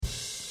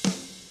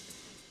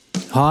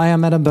Hi,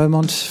 I'm Adam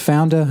Beaumont,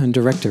 founder and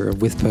director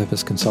of With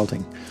Purpose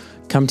Consulting.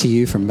 Come to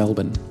you from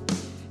Melbourne.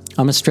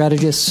 I'm a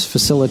strategist,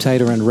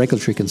 facilitator and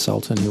regulatory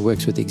consultant who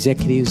works with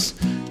executives,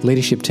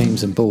 leadership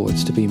teams and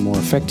boards to be more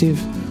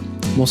effective,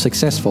 more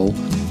successful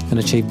and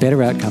achieve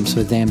better outcomes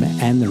for them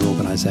and their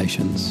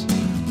organisations.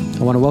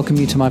 I want to welcome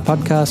you to my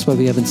podcast where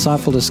we have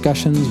insightful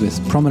discussions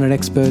with prominent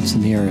experts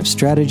in the area of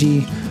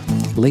strategy,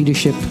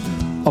 leadership,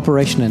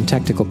 operation and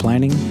tactical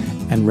planning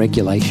and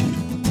regulation.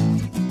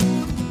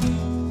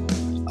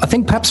 I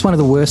think perhaps one of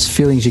the worst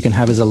feelings you can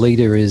have as a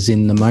leader is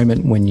in the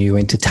moment when you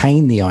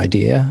entertain the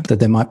idea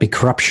that there might be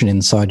corruption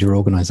inside your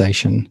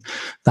organisation.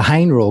 The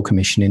Hayne Royal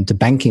Commission into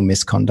banking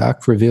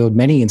misconduct revealed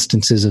many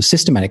instances of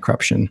systematic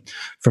corruption,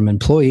 from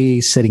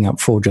employees setting up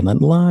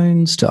fraudulent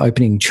loans to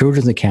opening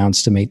children's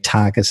accounts to meet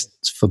targets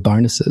for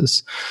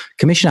bonuses.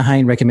 Commissioner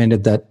Hayne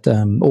recommended that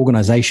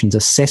organisations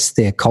assess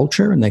their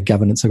culture and their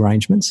governance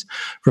arrangements,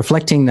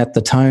 reflecting that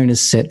the tone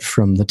is set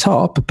from the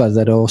top, but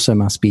that also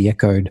must be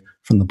echoed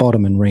from the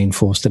bottom and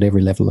reinforced at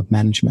every level of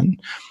management.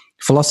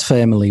 Philosopher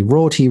Emily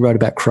Rorty wrote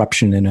about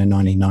corruption in her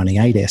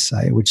 1998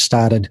 essay, which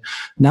started,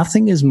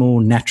 "Nothing is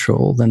more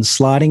natural than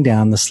sliding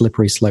down the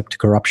slippery slope to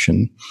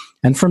corruption,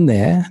 and from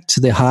there to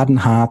the hardened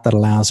heart that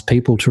allows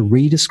people to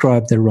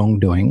re-describe their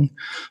wrongdoing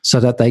so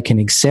that they can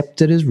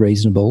accept it as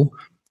reasonable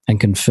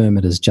and confirm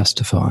it as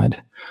justified."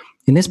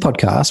 In this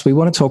podcast, we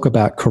want to talk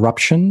about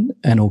corruption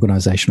and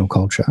organisational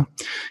culture.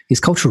 Is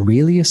culture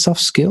really a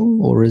soft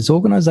skill, or is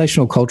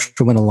organisational culture,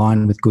 when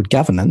aligned with good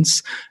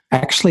governance,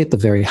 actually at the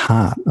very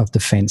heart of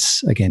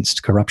defence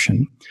against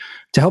corruption?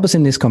 To help us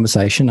in this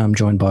conversation, I'm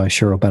joined by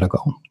Cheryl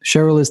Battergold.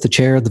 Cheryl is the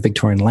chair of the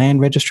Victorian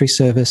Land Registry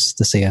Service,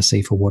 the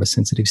CRC for Water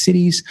Sensitive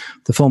Cities,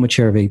 the former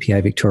chair of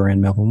EPA Victoria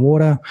and Melbourne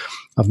Water.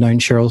 I've known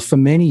Cheryl for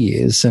many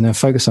years, and her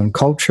focus on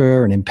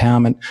culture and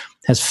empowerment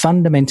has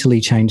fundamentally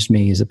changed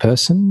me as a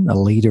person, a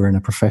leader and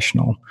a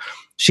professional.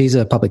 She's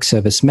a public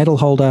service medal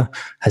holder,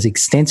 has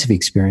extensive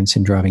experience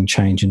in driving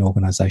change in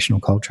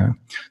organisational culture.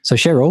 So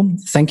Cheryl,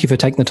 thank you for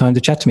taking the time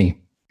to chat to me.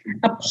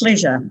 A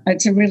pleasure.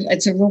 It's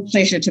a real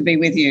pleasure to be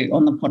with you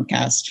on the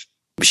podcast.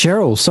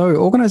 Cheryl, so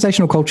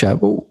organisational culture,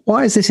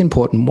 why is this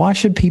important? Why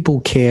should people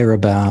care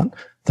about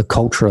the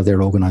culture of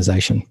their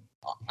organisation?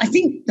 I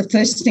think the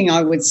first thing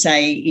I would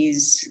say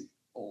is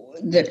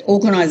that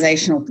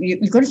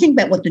you've got to think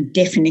about what the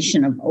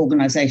definition of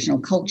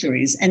organisational culture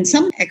is. And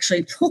some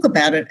actually talk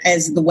about it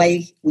as the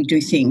way we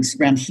do things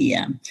around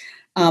here,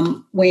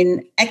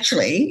 when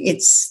actually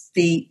it's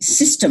the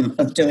system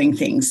of doing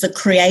things, the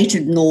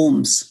created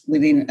norms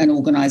within an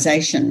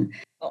organisation.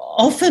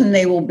 Often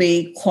there will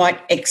be quite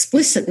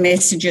explicit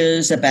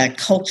messages about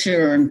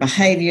culture and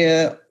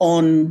behaviour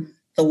on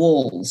the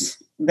walls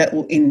that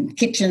in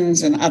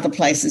kitchens and other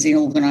places in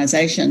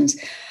organisations,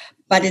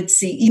 but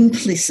it's the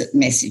implicit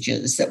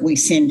messages that we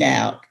send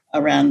out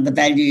around the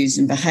values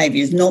and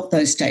behaviours, not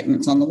those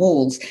statements on the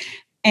walls.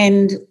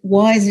 And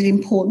why is it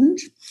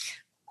important?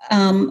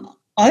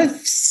 I've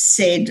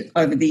said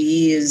over the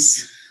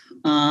years,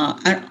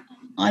 I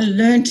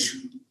learnt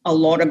a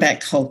lot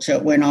about culture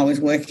when I was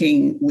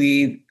working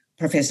with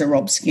Professor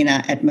Rob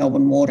Skinner at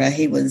Melbourne Water.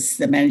 He was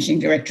the managing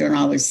director and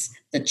I was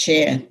the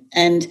chair.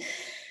 And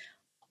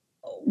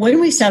when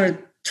we started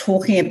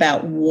talking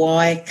about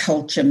why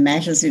culture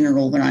matters in an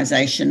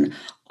organisation,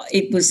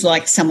 it was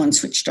like someone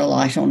switched a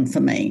light on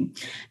for me.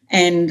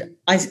 And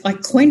I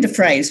coined a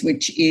phrase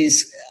which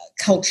is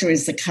culture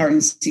is the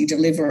currency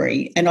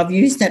delivery. And I've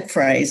used that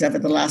phrase over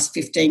the last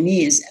 15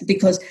 years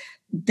because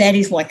that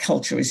is why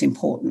culture is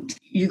important.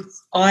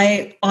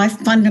 I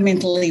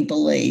fundamentally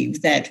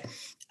believe that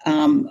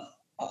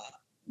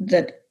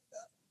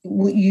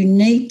you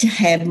need to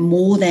have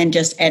more than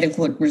just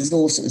adequate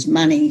resources,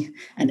 money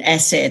and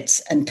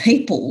assets and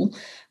people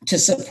to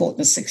support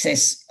the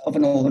success of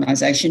an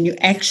organisation. You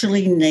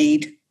actually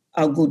need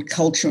a good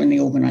culture in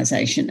the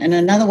organisation. And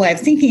another way of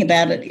thinking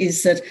about it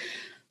is that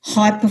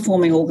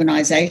high-performing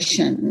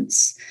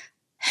organisations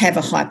have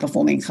a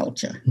high-performing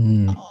culture.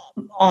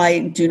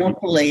 I do not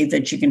believe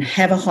that you can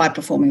have a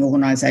high-performing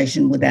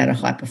organisation without a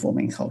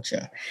high-performing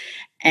culture.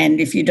 And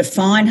if you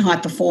define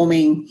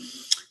high-performing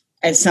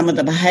as some of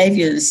the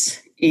behaviours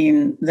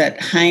that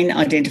Hayne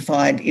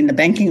identified in the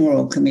Banking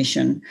Royal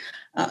Commission,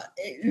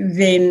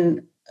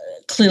 then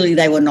clearly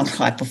they were not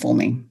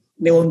high-performing.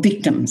 There were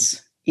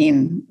victims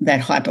in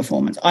that high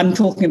performance. I'm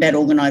talking about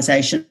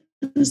organisations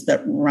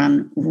that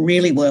run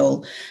really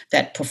well,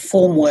 that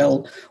perform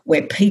well,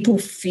 where people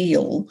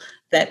feel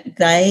that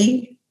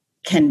they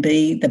can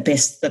be the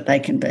best that they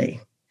can be.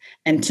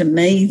 And to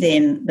me,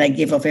 then they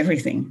give off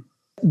everything.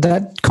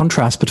 That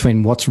contrast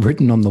between what's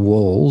written on the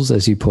walls,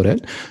 as you put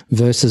it,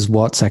 versus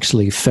what's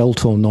actually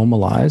felt or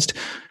normalised,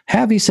 how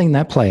have you seen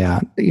that play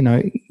out? You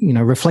know,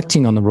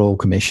 reflecting on the Royal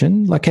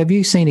Commission, like, have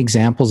you seen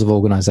examples of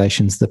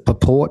organisations that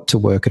purport to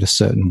work at a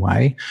certain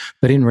way,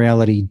 but in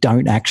reality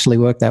don't actually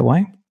work that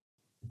way?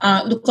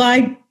 Look,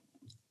 I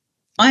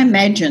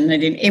imagine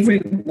that in every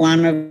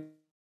one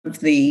of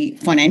the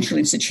financial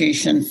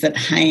institutions that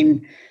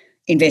Hayne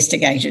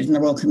investigated in the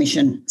Royal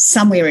Commission,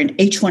 somewhere in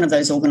each one of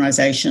those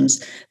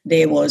organisations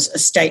there was a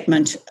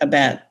statement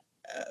about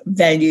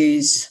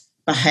values,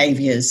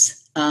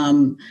 behaviours,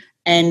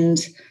 and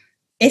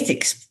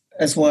ethics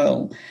as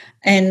well.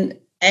 And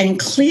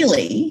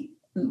clearly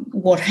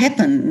what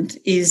happened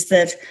is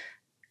that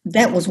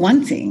was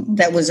one thing.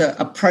 That was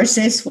a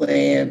process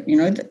where,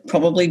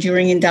 probably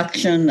during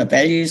induction, the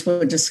values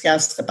were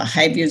discussed, the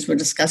behaviours were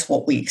discussed, how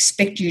we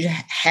expect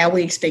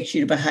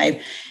you to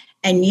behave.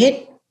 And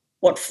yet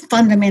what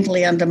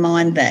fundamentally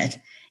undermined that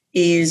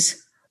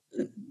is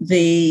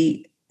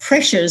the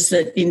pressures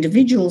that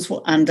individuals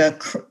were under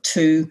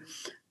to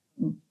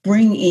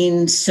bring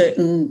in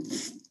certain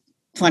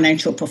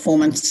financial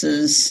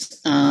performances,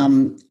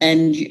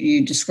 and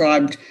you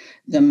described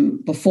them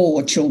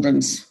before,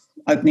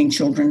 opening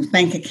children's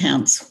bank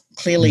accounts,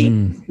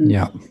 clearly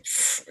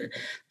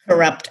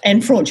corrupt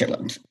and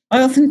fraudulent.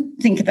 I often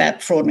think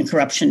about fraud and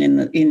corruption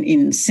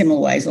in similar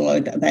ways, although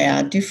they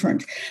are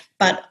different.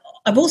 But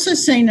I've also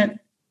seen it,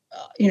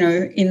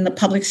 in the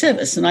public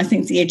service, and I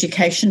think the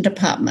education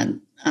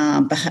department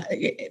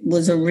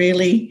was a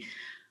really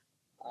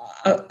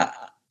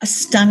a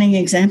stunning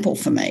example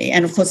for me.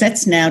 And, of course,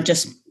 that's now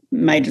just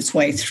made its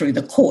way through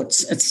the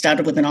courts. It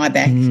started with an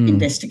IBAC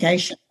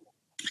investigation.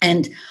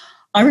 And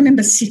I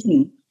remember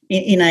sitting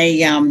in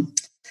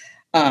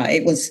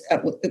it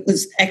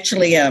was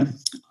actually a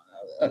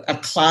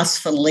class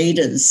for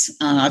leaders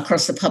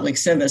across the public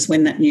service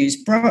when that news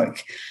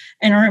broke.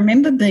 And I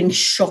remember being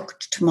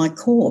shocked to my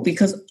core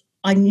because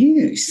I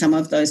knew some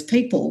of those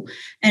people,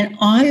 and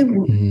I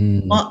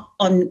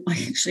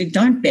actually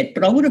don't bet,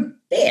 but I would have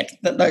bet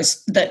that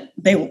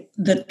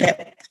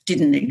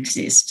didn't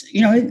exist.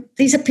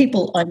 These are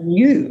people I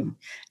knew,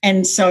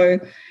 and so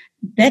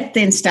that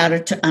then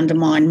started to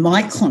undermine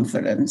my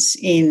confidence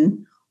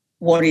in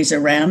what is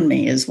around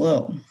me as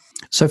well.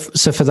 So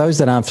for those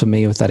that aren't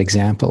familiar with that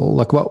example,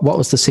 like what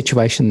was the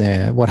situation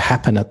there? What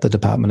happened at the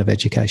Department of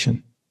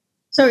Education?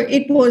 So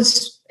it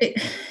was,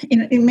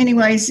 in many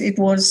ways, it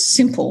was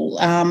simple.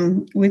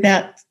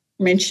 Without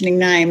mentioning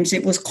names,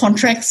 it was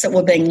contracts that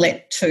were being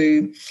let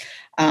to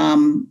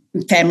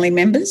family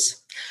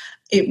members.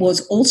 It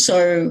was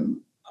also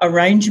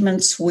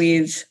arrangements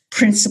with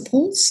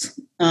principals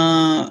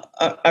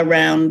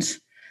around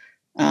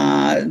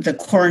the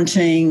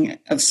quarantine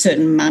of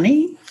certain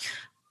money.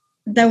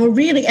 They were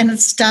really, and it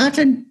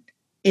started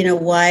in a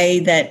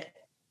way that,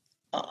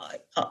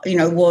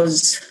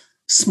 was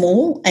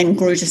small and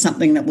grew to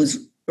something that was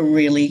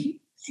really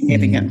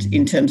significant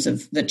in terms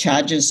of the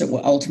charges that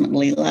were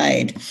ultimately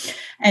laid.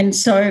 And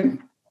so,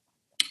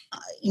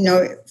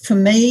 for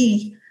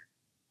me,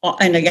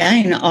 and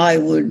again, I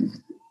would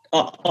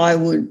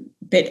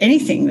bet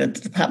anything that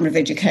the Department of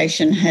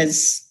Education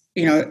has,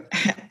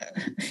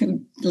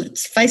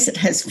 let's face it,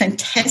 has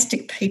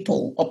fantastic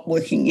people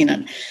working in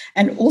it,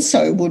 and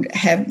also would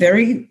have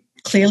very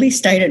clearly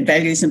stated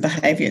values and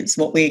behaviours,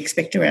 what we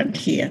expect around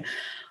here.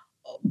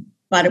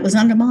 But it was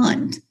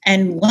undermined.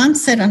 And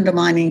once that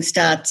undermining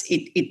starts,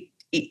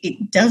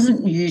 it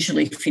doesn't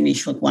usually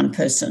finish with one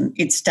person.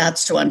 It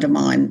starts to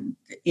undermine,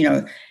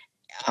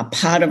 a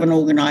part of an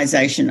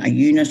organisation, a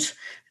unit,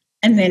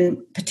 and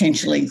then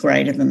potentially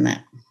greater than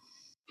that.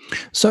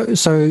 So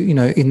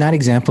in that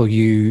example,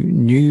 you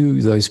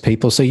knew those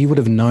people, so you would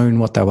have known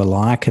what they were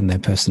like and their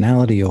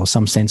personality or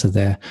some sense of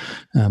their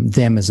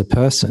them as a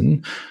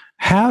person.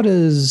 How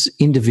does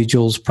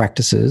individuals'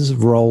 practices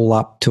roll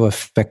up to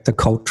affect the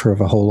culture of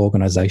a whole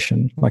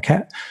organisation? Like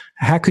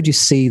how could you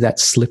see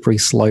that slippery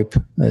slope,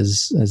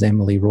 as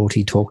Emily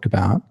Rorty talked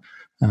about,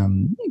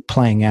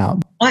 playing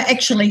out? I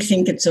actually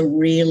think it's a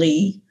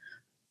really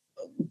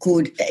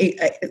good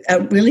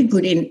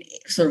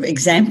sort of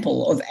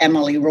example of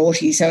Emily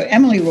Rorty. So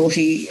Emily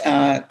Rorty,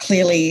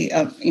 clearly,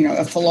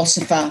 a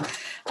philosopher,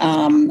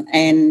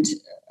 and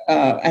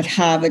at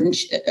Harvard,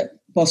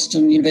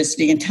 Boston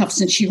University and Tufts,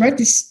 and she wrote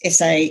this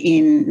essay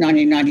in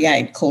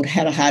 1998 called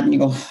How to Harden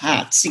Your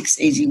Heart,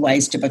 6 Easy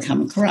Ways to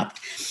Become Corrupt.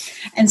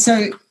 And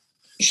so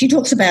she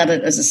talks about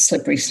it as a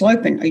slippery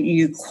slope, and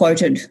you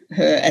quoted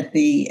her at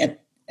the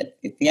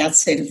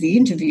outset of the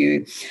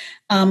interview.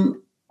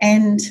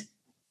 And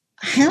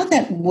how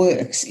that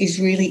works is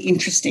really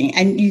interesting,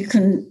 and you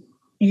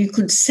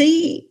could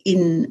see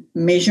in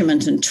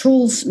measurement and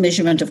tools,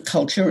 measurement of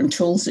culture and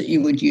tools that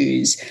you would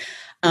use,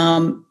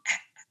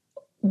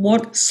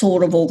 what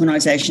sort of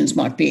organisations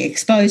might be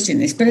exposed in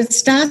this. But it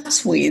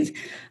starts with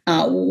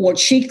what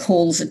she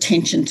calls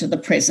attention to the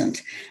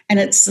present, and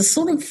it's the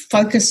sort of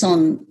focus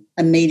on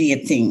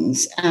immediate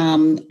things,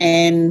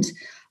 and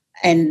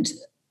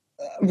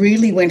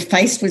really when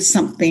faced with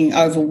something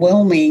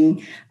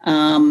overwhelming,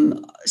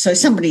 so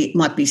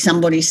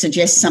somebody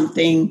suggests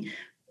something,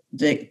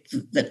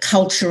 the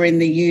culture in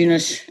the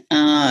unit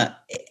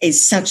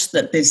is such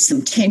that there's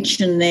some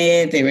tension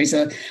there. There is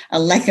a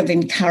lack of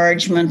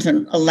encouragement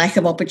and a lack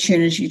of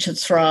opportunity to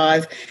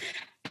thrive.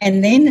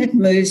 And then it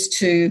moves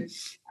to,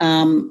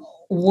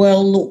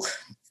 look,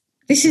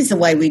 this is the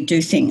way we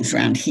do things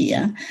around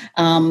here.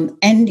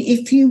 And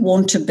if you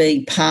want to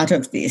be part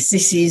of this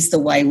is the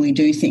way we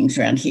do things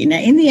around here. Now,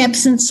 in the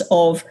absence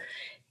of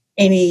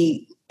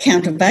any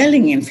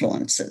countervailing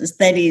influences,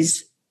 that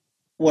is,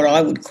 what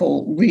I would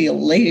call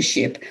real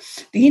leadership,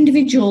 the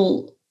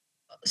individual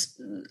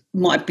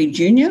might be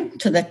junior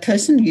to that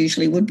person,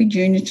 usually would be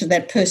junior to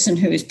that person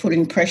who is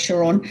putting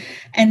pressure on,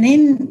 and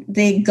then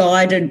they're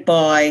guided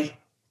by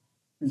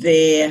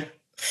their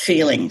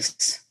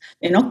feelings.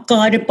 They're not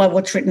guided by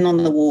what's written on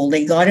the wall.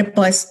 They're guided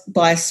by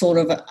sort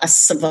of a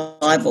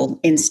survival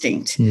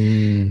instinct.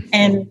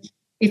 And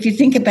if you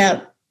think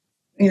about,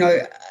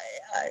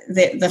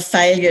 the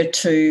failure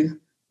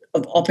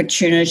of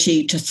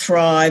opportunity to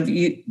thrive,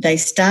 they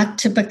start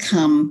to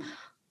become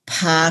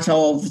part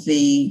of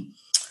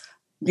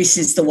this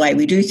is the way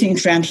we do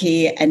things around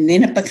here, and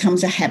then it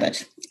becomes a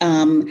habit.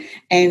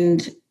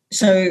 And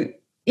so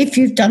if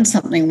you've done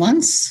something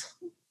once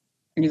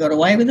and you got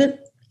away with it,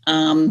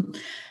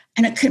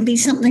 and it can be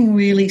something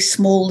really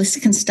small, this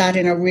can start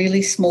in a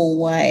really small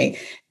way,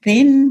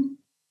 then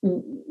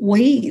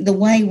the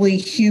way we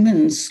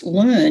humans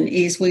learn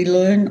is we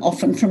learn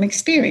often from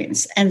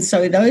experience. And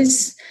so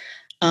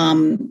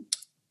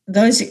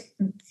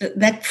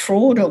that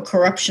fraud or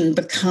corruption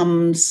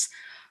becomes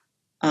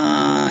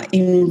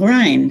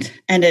ingrained,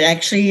 and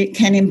it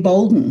can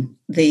embolden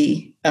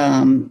the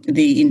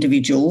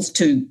individuals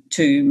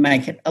to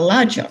make it a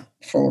larger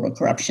fraud or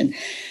corruption.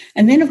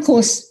 And then, of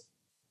course,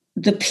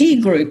 the peer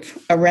group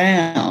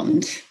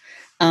around,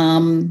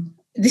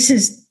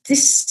 this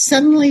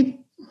suddenly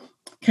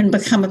can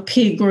become a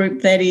peer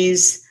group that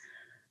is,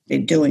 they're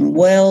doing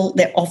well.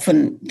 They're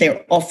often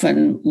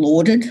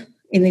lauded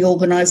in the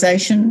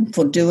organisation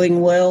for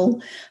doing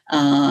well.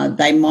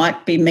 They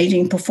might be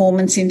meeting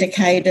performance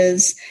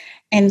indicators.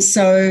 And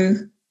so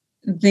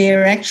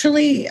they're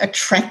actually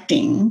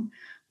attracting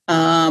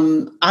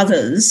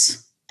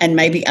others and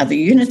maybe other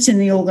units in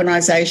the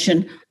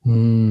organisation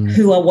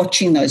who are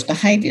watching those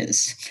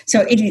behaviours.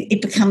 So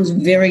it becomes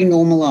very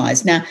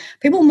normalised. Now,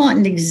 people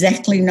mightn't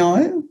exactly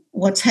know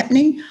what's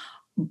happening,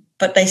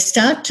 but they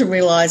start to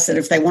realise that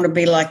if they want to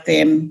be like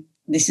them,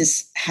 this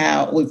is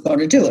how we've got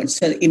to do it.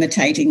 So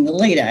imitating the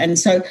leader. And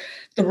so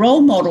the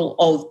role model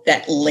of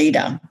that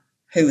leader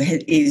who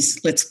is,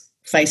 let's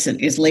face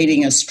it, is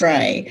leading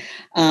astray,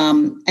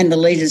 and the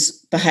leader's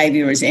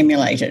behaviour is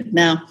emulated.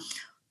 Now,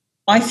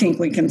 I think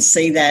we can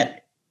see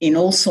that in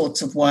all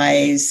sorts of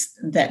ways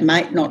that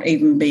might not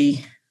even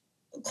be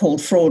called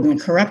fraud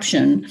and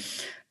corruption.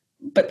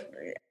 But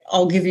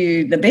I'll give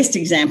you the best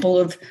example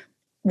of,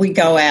 we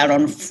go out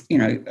on,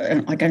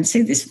 I don't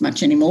see this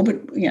much anymore, but,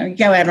 you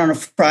go out on a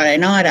Friday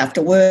night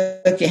after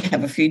work, you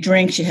have a few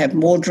drinks, you have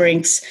more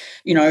drinks,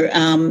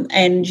 and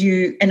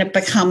it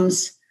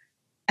becomes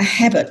a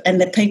habit,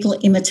 and the people are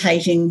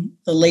imitating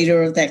the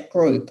leader of that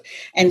group.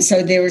 And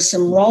so there is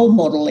some role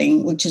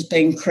modelling which has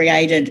been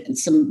created, and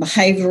some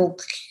behavioural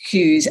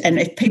cues, and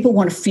if people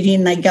want to fit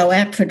in, they go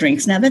out for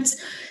drinks. Now, it's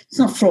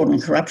not fraud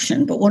and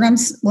corruption, but what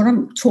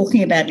I'm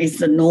talking about is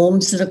the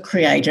norms that are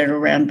created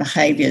around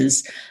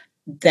behaviours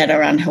that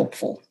are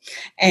unhelpful.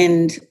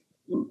 And,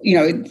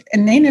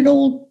 and then it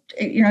all,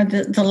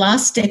 the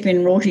last step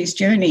in Rorty's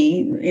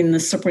journey in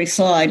the slippery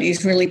slide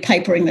is really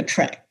papering the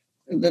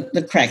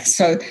cracks.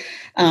 So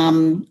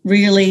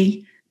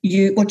really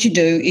what you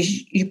do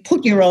is you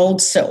put your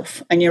old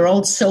self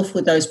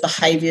with those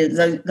behaviours,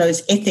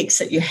 those ethics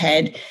that you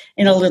had,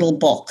 in a little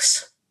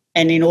box.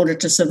 And in order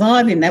to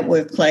survive in that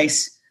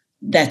workplace,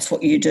 that's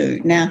what you do.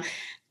 Now,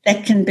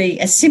 that can be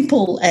as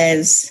simple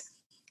as,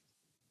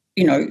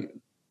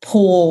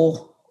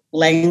 poor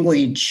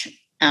language.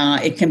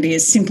 It can be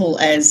as simple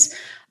as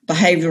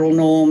behavioural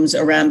norms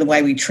around the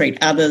way we treat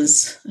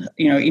others,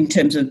 in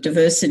terms of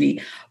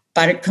diversity,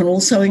 but it can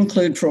also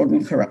include fraud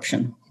and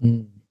corruption.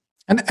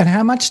 And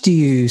how much do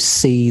you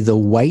see the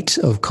weight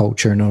of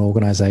culture in an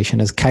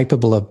organisation as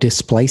capable of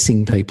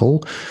displacing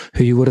people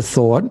who you would have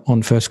thought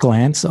on first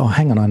glance, oh,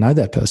 hang on, I know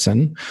that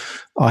person.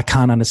 I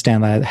can't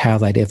understand how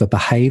they'd ever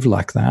behave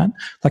like that.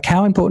 Like,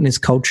 how important is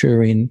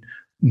culture in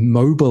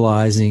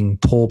mobilising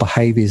poor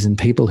behaviours in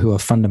people who are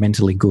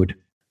fundamentally good?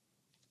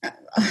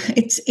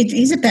 It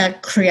is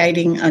about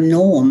creating a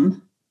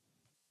norm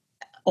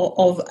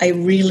of a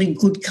really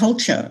good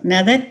culture.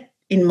 Now, that,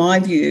 in my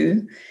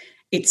view,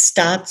 it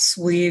starts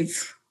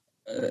with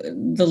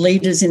the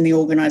leaders in the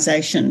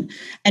organisation,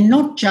 and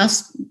not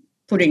just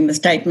putting the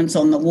statements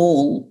on the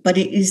wall, but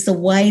it is the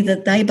way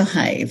that they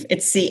behave.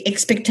 It's the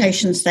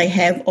expectations they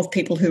have of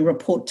people who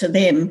report to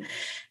them,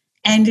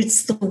 and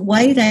it's the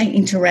way they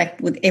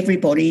interact with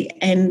everybody.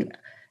 And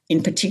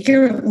in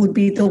particular, it would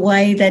be the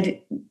way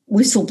that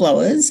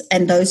whistleblowers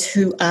and those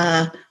who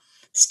are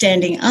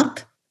standing up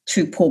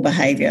to poor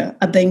behaviour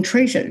are being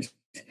treated.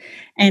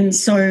 And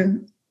so,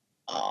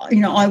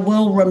 I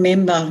will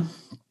remember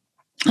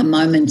a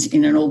moment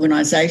in an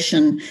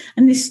organisation,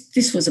 and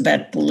this was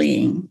about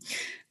bullying,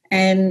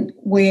 and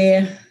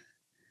where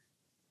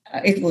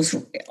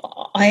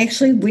I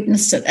actually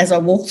witnessed it as I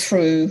walked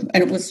through,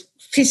 and it was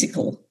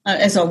physical,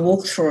 as I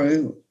walked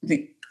through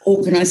the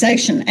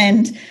organisation.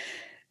 And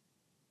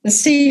the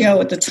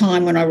CEO at the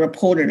time, when I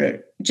reported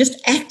it,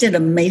 just acted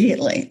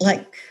immediately.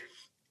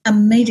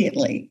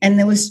 And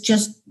there was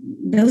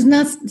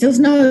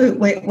no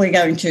we're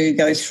going to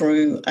go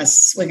through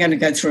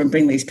and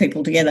bring these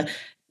people together.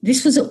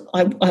 this was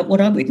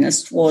what I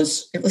witnessed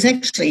was it was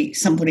actually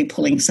somebody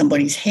pulling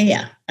somebody's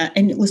hair,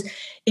 and it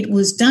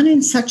was done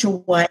in such a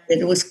way that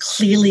it was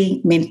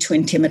clearly meant to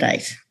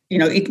intimidate. You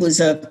know,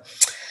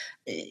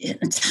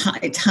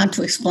 it's hard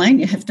to explain.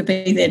 You have to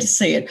be there to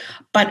see it.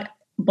 But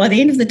by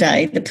the end of the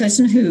day, the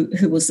person who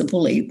was the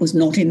bully was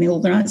not in the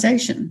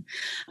organisation.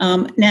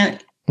 Now,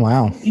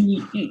 wow.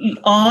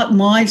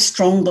 My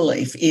strong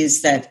belief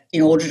is that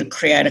in order to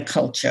create a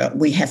culture,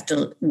 we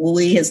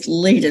as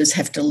leaders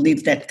have to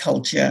live that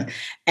culture,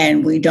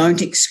 and we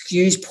don't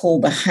excuse poor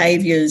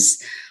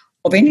behaviours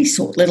of any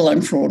sort, let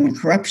alone fraud and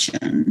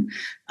corruption,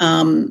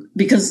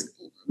 because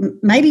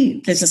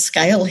maybe there's a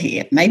scale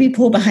here. Maybe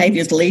poor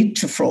behaviours lead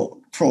to fraud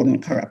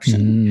and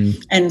corruption.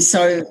 And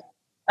so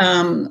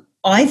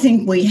I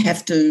think we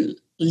have to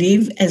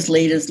live as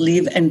leaders,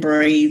 live and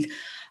breathe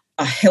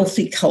a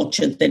healthy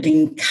culture that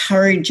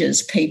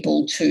encourages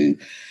people to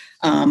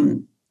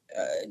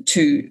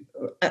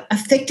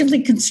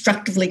effectively,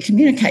 constructively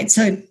communicate.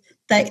 So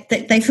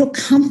they feel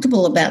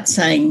comfortable about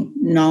saying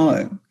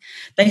no.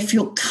 They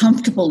feel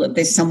comfortable that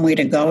there's somewhere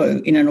to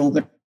go in an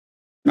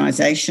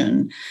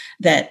organisation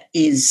that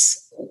is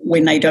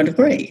when they don't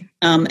agree,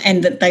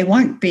 and that they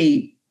won't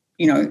be,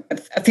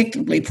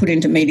 effectively put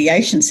into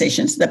mediation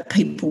sessions, that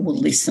people will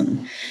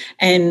listen.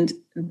 And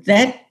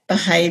that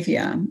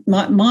behaviour,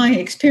 my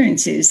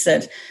experience is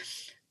that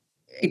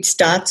it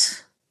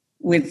starts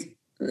with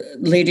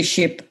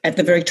leadership at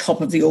the very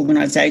top of the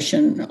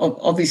organisation,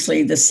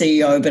 obviously the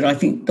CEO, but I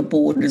think the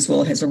board as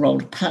well has a role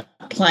to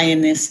play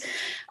in this.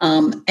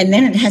 And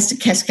then it has to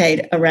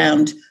cascade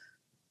around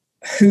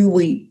who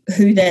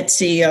that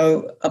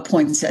CEO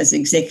appoints as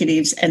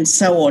executives and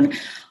so on.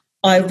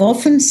 I've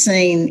often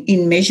seen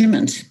in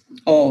measurement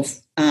of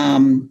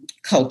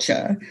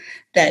culture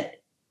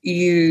that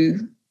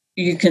you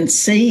can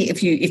see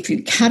if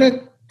you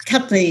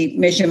cut the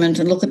measurement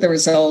and look at the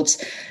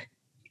results,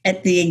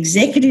 at the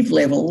executive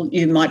level,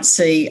 you might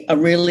see a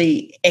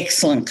really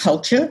excellent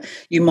culture.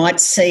 You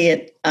might see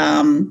it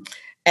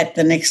at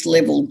the next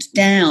level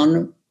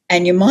down,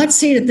 and you might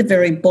see it at the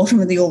very bottom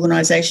of the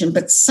organisation,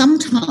 but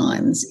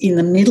sometimes in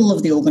the middle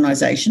of the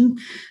organisation,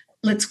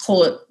 let's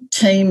call it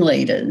team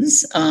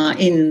leaders.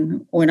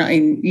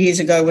 Years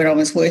ago when I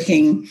was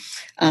working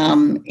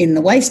in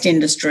the waste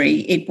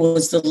industry, it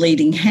was the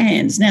leading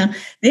hands. Now,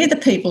 they're the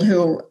people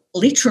who are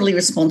literally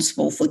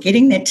responsible for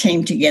getting their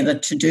team together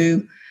to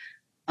do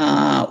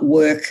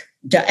work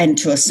and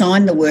to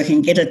assign the work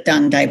and get it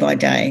done day by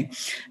day.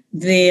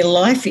 Their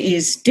life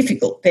is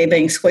difficult. They're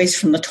being squeezed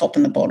from the top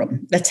and the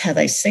bottom. That's how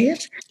they see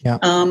it. Yeah.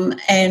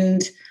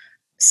 And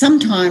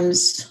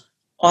sometimes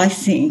I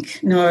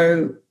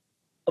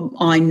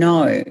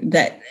know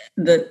that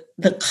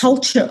the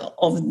culture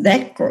of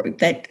that group,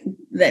 that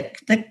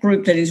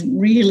group that is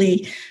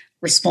really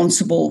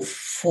responsible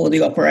for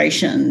the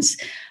operations,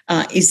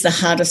 is the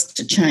hardest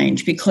to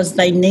change, because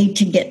they need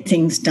to get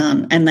things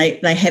done and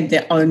they have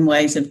their own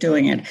ways of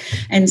doing it.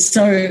 And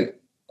so,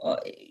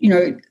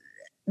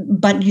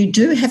 but you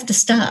do have to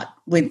start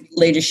with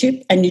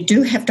leadership, and you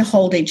do have to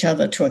hold each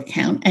other to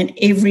account, and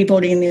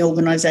everybody in the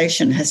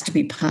organisation has to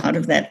be part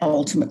of that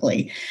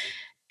ultimately.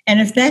 And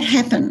if that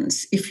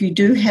happens, if you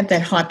do have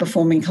that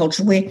high-performing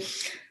culture where,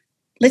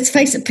 let's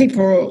face it,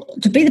 people,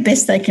 to be the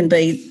best they can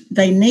be,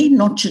 they need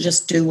not to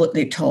just do what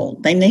they're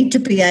told. They need to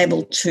be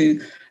able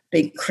to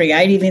be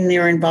creative in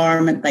their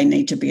environment. They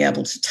need to be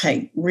able to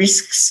take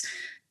risks,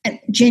 and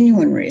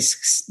genuine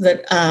risks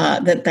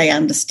that they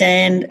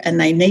understand, and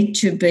they need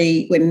to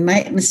be, when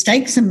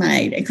mistakes are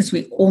made, because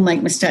we all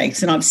make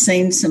mistakes, and I've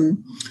seen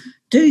some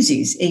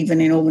doozies even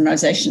in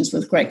organisations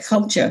with great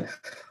culture.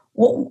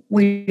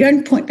 We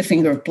don't point the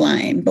finger of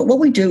blame, but what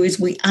we do is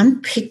we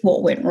unpick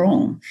what went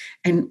wrong.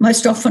 And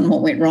most often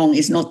what went wrong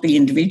is not the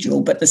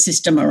individual, but the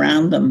system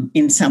around them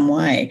in some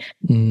way.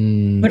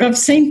 But I've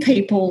seen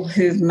people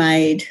who've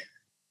made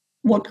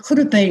what could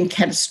have been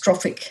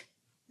catastrophic,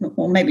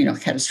 or maybe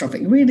not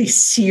catastrophic, really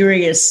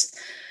serious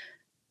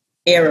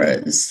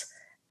errors,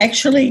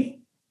 actually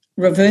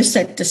reverse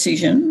that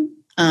decision,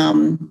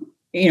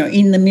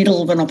 in the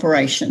middle of an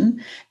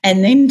operation,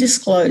 and then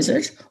disclose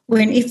it,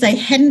 when if they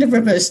hadn't have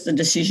reversed the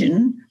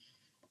decision,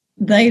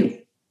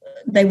 they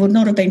would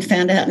not have been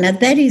found out. Now,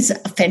 that is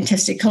a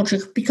fantastic culture,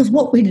 because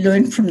what we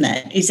learned from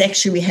that is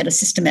actually we had a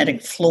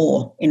systematic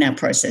flaw in our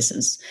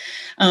processes.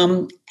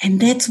 And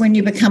that's when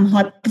you become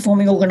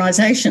high-performing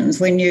organisations,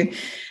 when you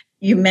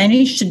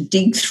manage to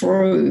dig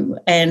through,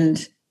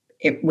 and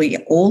we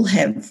all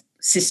have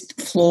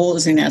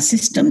flaws in our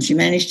systems. You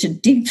manage to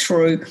dig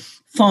through,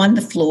 find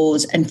the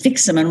flaws and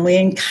fix them, and we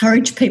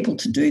encourage people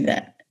to do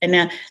that. And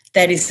now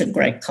that is a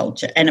great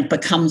culture, and it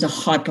becomes a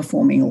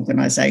high-performing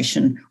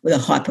organisation with a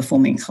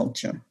high-performing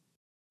culture.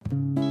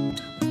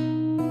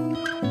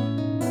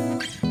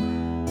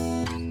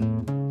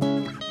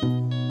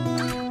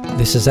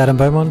 This is Adam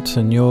Beaumont,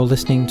 and you're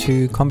listening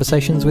to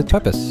Conversations with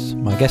Purpose.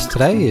 My guest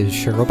today is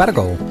Cheryl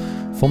Battergold,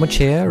 former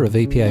chair of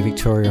EPA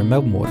Victoria and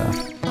Melbourne Water,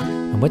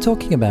 and we're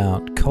talking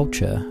about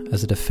culture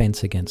as a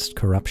defence against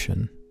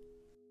corruption.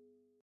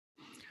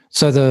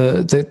 So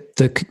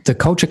the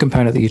culture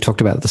component that you talked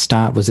about at the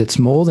start was it's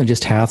more than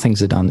just how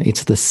things are done.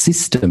 It's the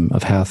system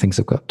of how things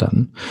have got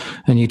done.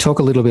 And you talk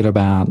a little bit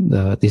about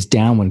this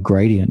downward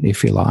gradient,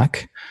 if you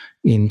like,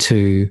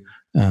 into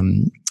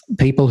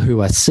people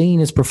who are seen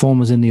as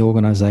performers in the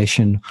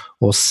organisation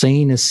or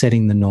seen as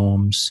setting the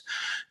norms.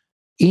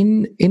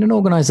 In an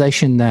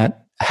organisation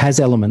that has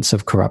elements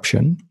of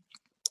corruption,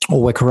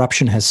 or where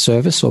corruption has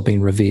surfaced or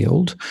been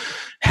revealed,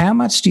 how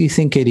much do you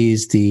think it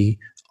is the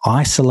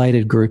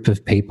isolated group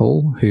of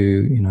people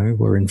who,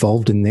 were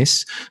involved in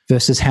this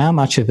versus how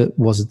much of it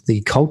was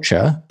the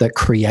culture that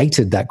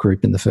created that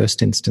group in the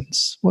first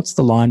instance? What's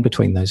the line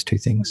between those two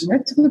things?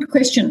 That's a good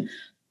question.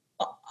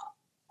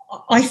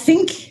 I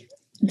think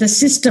the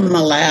system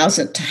allows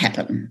it to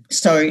happen.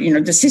 So,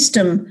 the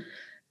system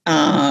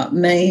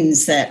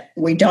means that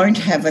we don't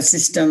have a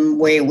system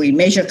where we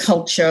measure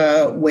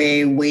culture,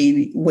 where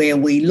we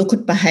look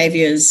at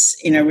behaviours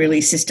in a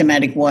really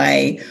systematic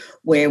way,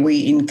 where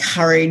we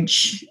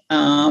encourage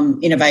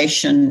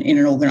innovation in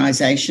an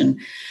organisation.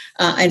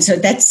 And so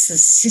that's the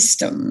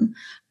system.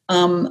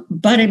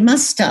 But it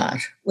must start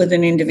with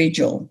an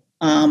individual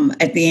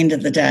at the end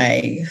of the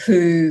day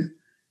who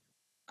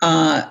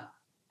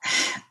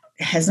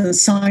hasn't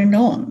signed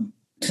on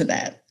to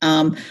that.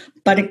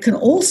 But it can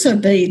also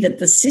be that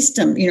the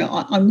system,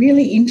 I'm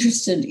really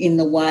interested in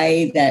the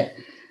way that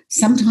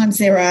sometimes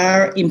there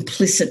are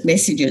implicit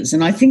messages.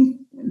 And I think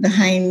the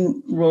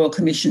Hayne Royal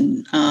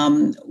Commission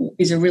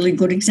is a really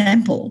good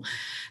example.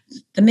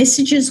 The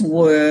messages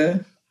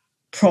were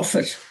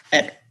profit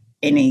at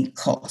any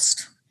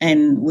cost,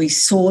 and we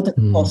saw the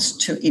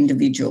cost to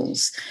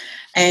individuals,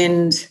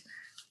 and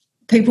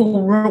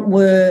people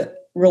were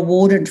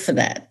rewarded for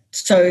that.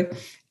 So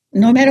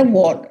no matter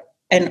what,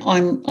 and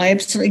I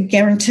absolutely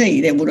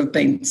guarantee there would have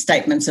been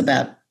statements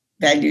about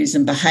values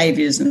and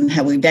behaviours and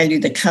how we value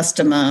the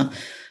customer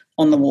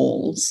on the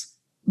walls,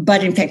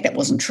 but in fact that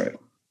wasn't true.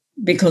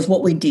 Because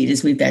what we did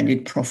is we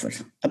valued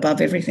profit above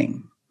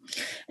everything.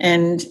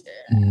 And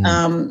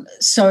and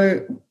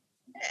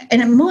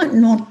it might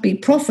not be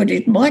profit,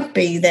 it might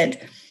be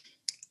that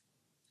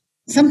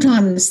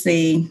sometimes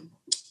the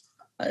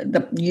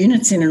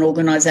units in an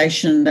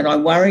organisation that I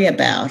worry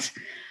about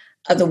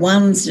are the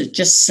ones that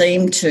just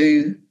seem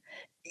to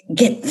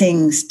get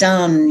things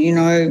done,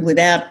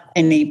 without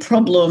any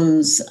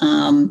problems,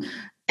 and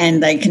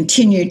they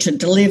continue to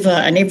deliver,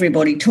 and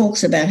everybody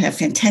talks about how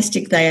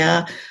fantastic they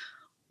are.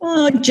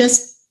 Well,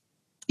 just,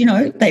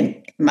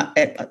 they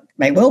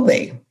may well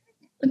be.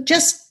 But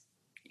just,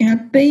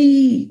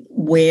 be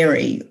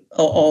wary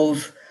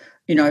of,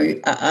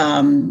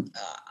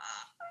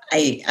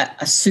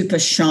 a super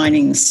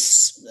shining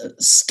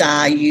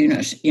star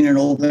unit in an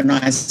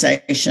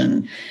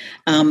organisation.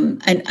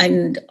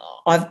 And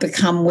I've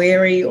become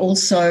wary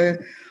also,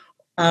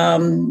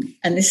 and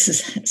this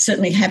has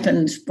certainly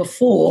happened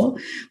before,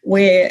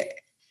 where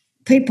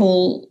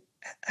people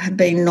have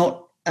been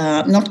not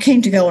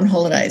keen to go on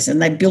holidays,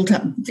 and they built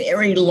up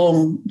very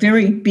long,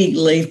 very big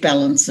leave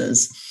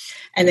balances,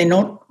 and they're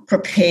not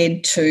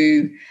prepared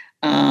to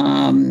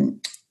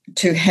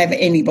have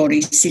anybody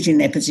sit in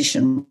their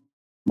position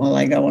while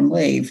they go on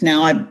leave.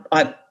 Now,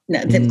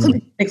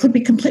 there could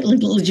be completely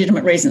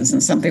legitimate reasons,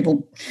 and some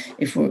people,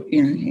 if we're,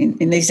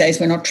 in these days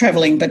we're not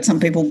travelling, but some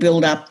people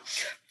build up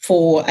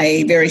for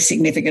a very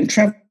significant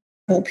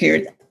travel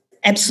period.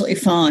 Absolutely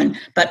fine.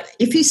 But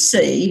if you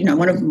see,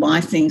 one of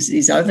my things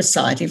is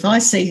oversight. If I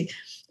see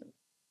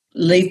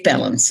leave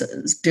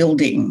balances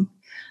building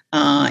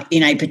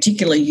in a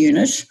particular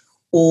unit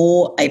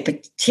or a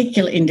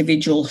particular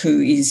individual who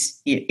is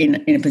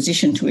in a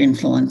position to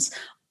influence,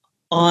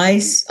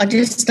 I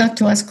just start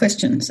to ask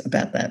questions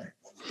about that.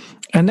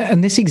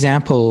 And this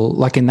example,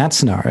 like in that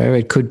scenario,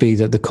 it could be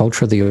that the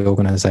culture of the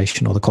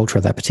organisation or the culture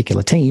of that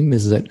particular team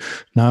is that,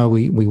 no,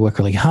 we work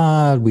really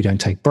hard, we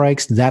don't take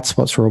breaks, that's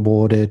what's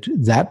rewarded,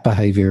 that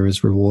behaviour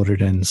is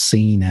rewarded and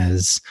seen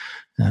as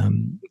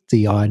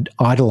the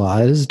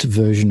idolised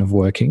version of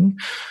working.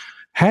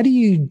 How do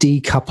you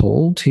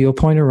decouple, to your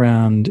point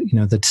around,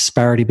 the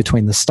disparity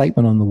between the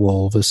statement on the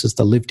wall versus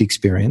the lived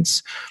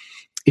experience?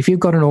 If you've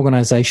got an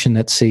organisation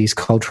that sees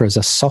culture as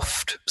a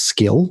soft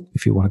skill,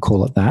 if you want to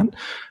call it that,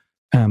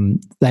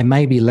 they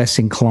may be less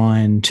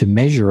inclined to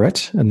measure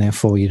it, and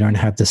therefore you don't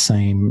have the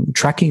same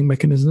tracking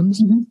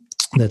mechanisms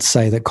that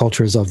say that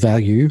culture is of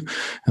value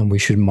and we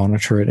should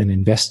monitor it and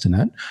invest in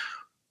it.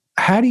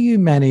 How do you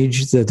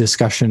manage the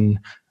discussion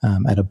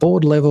at a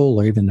board level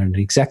or even at an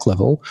exec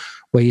level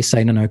where you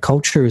say, no,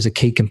 culture is a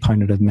key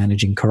component of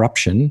managing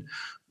corruption,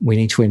 we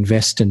need to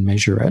invest and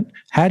measure it?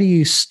 How do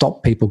you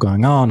stop people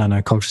going, oh,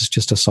 no, culture is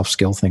just a soft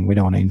skill thing, we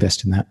don't want to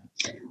invest in that?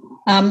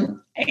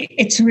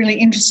 It's really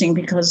interesting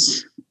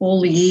because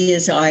all the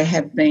years I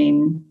have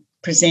been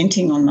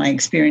presenting on my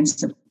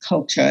experience of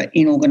culture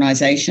in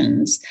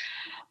organisations,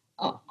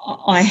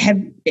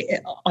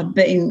 I've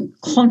been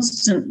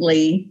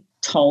constantly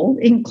told,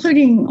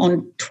 including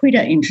on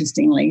Twitter,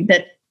 interestingly,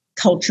 that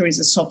culture is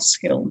a soft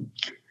skill.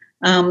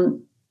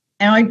 And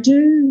I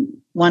do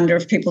wonder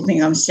if people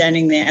think I'm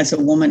standing there as a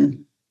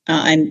woman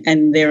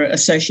and they're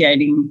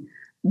associating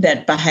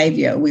that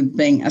behaviour with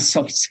being a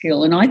soft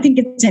skill. And I think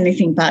it's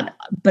anything but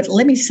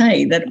let me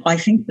say that I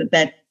think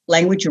that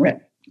language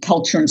around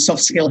culture and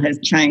soft skill has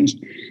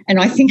changed. And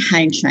I think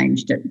Hayne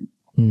changed it.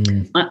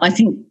 I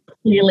think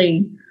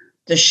clearly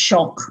the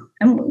shock,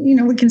 and,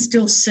 we can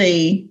still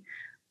see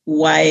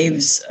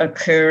waves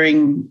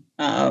occurring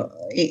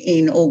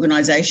in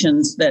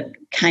organisations that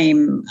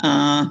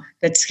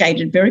that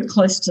skated very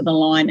close to the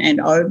line and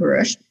over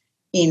it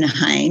in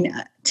Hayne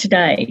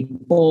today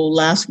or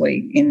last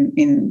week in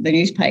the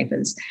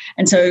newspapers.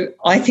 And so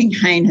I think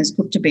Hayne has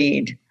put to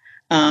bed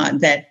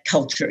that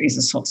culture is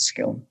a soft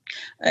skill.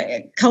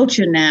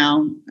 Culture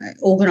now,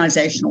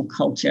 organisational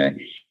culture,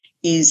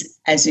 is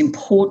as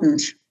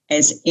important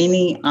as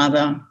any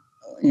other,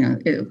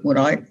 what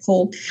I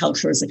call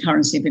culture as a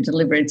currency for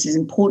delivery. It's as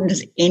important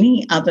as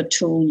any other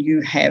tool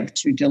you have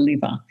to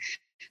deliver.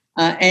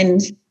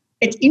 And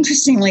it's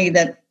interestingly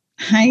that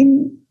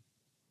Hayne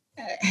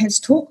has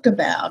talked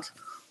about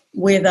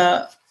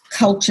whether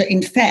culture,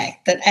 in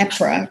fact, that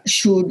APRA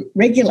should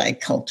regulate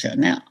culture.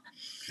 Now,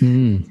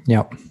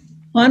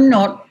 I'm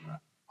not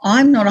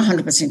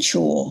 100%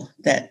 sure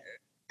that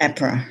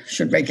APRA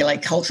should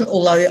regulate culture,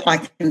 although I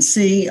can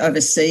see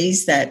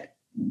overseas that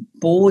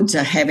boards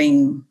are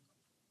having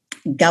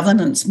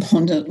governance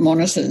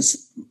monitors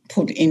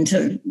put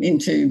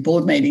into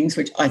board meetings,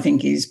 which I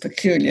think is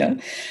peculiar.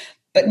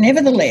 But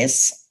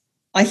nevertheless,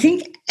 I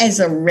think as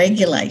a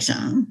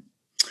regulator,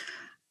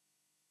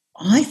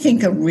 I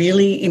think a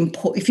really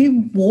important, if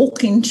you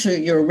walk into,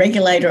 you're a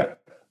regulator,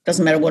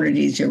 doesn't matter what it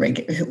is,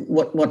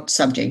 what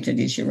subject it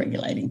is you're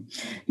regulating.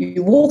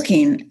 You walk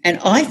in, and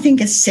I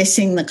think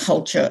assessing the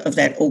culture of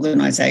that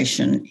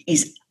organisation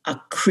is a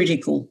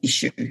critical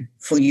issue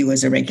for you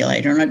as a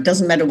regulator. And it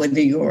doesn't matter whether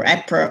you're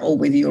APRA or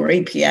whether you're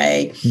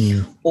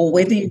EPA or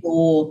whether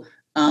you're,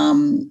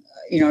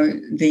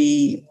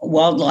 the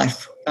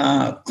wildlife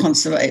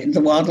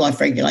the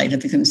wildlife regulator.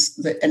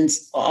 And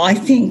I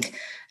think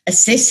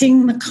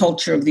assessing the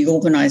culture of the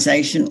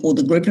organisation or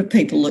the group of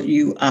people that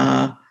you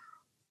are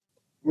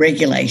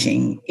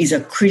regulating is a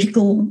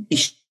critical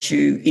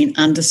issue in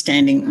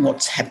understanding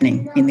what's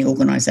happening in the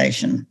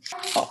organisation.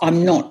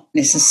 I'm not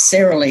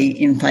necessarily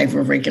in favour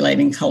of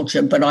regulating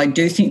culture, but I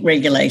do think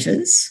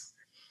regulators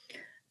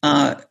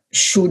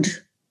should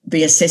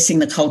be assessing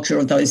the culture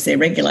of those they're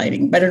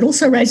regulating. But it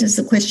also raises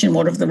the question,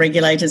 what of the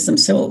regulators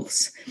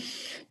themselves?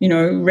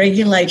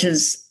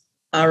 Regulators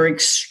are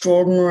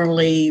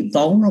extraordinarily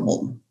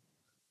vulnerable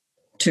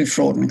to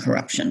fraud and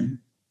corruption.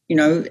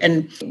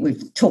 And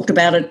we've talked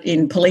about it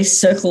in police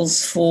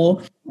circles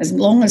for as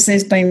long as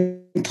there's been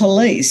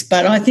police.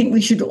 But I think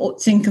we should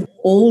think of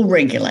all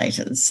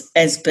regulators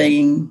as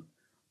being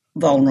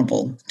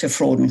vulnerable to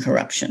fraud and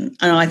corruption.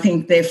 And I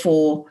think,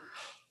 therefore,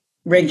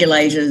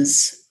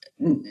 regulators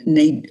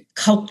need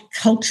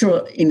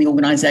culture in the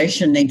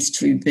organisation needs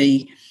to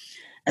be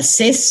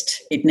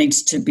assessed. It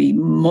needs to be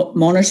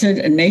monitored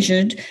and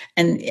measured.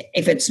 And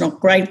if it's not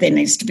great, there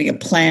needs to be a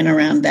plan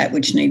around that,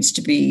 which needs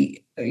to be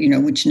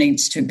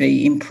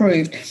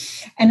improved.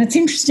 And it's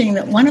interesting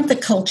that one of the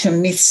culture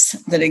myths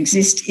that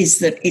exist is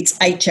that it's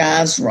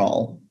HR's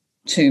role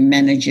to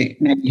manage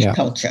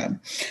culture.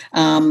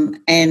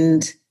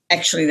 And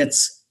actually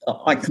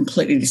I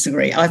completely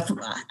disagree.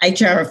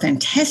 HR are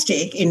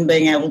fantastic in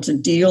being able to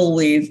deal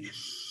with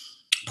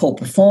poor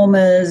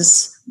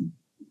performers.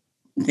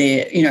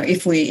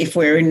 If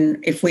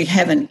we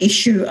have an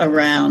issue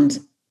around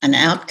an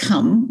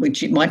outcome,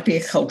 which it might be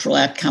a cultural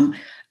outcome,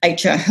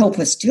 HR help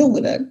us deal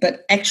with it.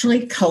 But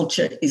actually,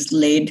 culture is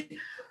led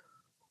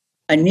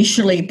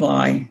initially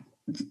by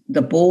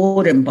the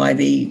board and by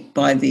the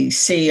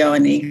CEO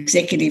and the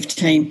executive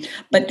team,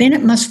 but then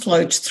it must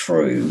float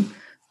through.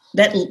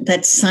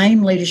 That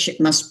same leadership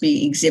must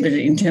be exhibited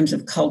in terms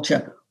of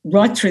culture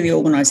right through the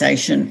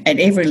organisation at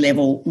every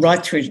level,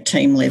 right through to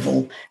team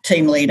level,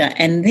 team leader.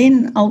 And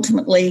then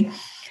ultimately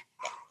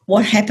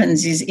what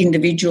happens is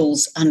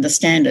individuals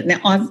understand it. Now,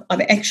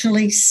 I've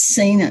actually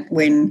seen it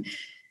when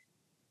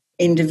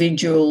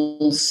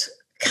individuals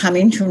come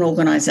into an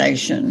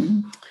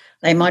organisation.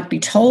 They might be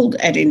told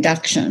at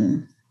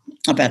induction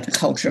about the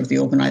culture of the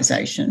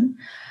organisation,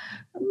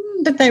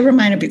 but they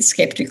remain a bit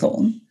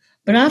sceptical.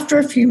 But after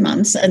a few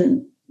months,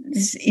 and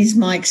this is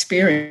my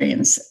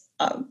experience,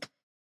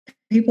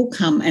 people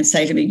come and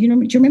say to me, do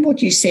you remember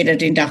what you said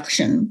at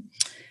induction?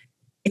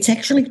 It's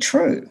actually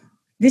true.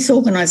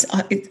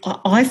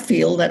 I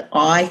feel that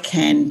I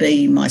can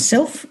be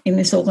myself in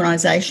this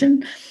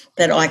organisation,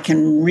 that I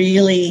can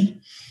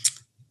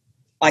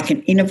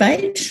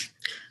innovate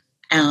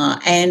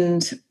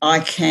and I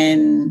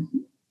can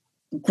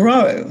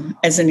grow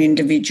as an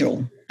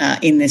individual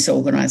in this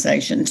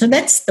organisation. So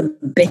that's the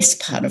best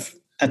part of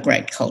a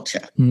great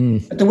culture.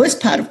 But the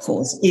worst part, of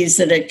course, is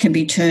that it can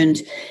be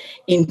turned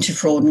into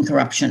fraud and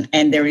corruption,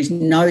 and there is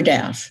no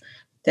doubt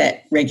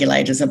that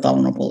regulators are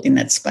vulnerable in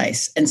that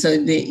space. And so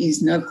there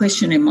is no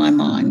question in my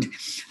mind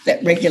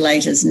that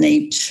regulators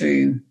need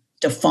to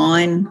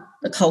define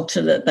the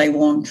culture that they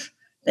want.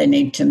 They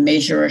need to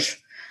measure it.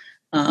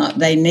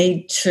 They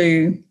need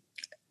to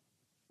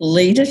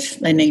lead it,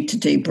 they need to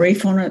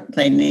debrief on it,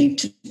 they need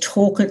to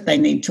talk it, they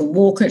need to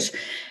walk it,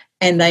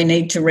 and they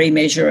need to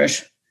remeasure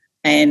it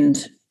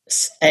and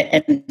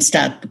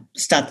start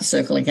the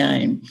circle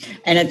again.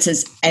 And it's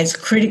as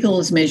critical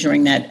as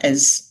measuring that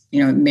as,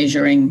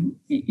 measuring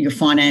your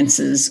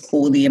finances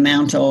or the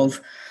amount of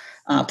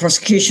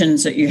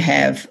prosecutions that you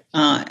have.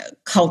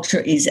 Culture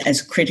is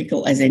as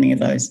critical as any of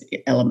those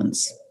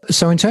elements.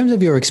 So in terms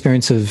of your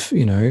experience of,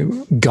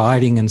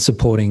 guiding and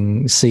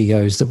supporting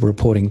CEOs that were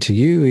reporting to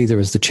you, either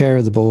as the chair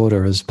of the board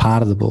or as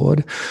part of the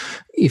board,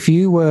 if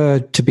you were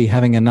to be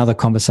having another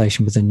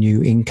conversation with a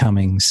new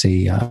incoming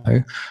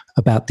CEO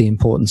about the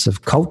importance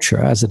of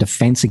culture as a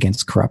defense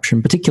against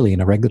corruption, particularly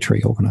in a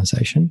regulatory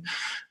organisation,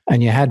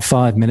 and you had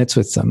 5 minutes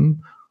with them,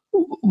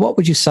 what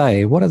would you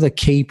say? What are the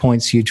key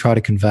points you try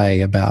to convey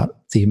about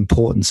the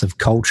importance of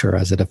culture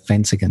as a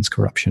defense against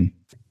corruption?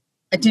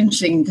 It's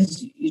interesting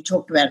because you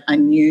talked about a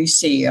new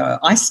CEO.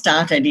 I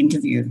start at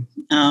interview,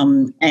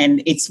 and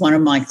it's one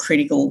of my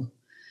critical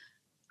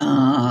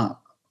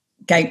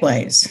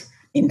gateways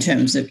in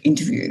terms of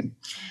interview.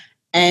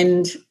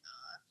 And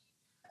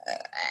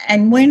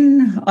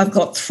when I've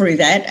got through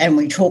that and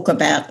we talk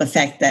about the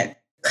fact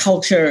that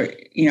culture,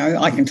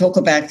 I can talk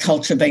about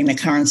culture being the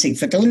currency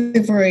for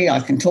delivery. I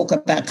can talk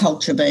about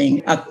culture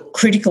being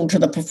critical to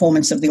the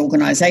performance of the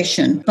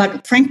organisation.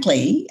 But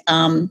frankly,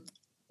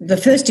 the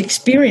first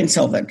experience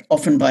of it,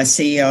 often by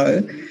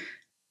CEO,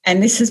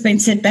 and this has been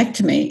said back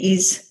to me,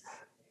 is,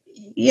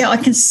 I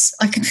can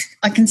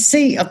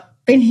see. I've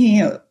been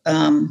here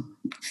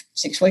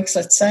 6 weeks,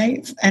 let's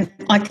say, and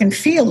I can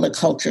feel the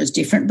culture is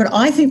different. But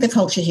I think the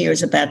culture here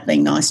is about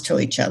being nice to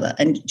each other,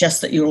 and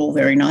just that you're all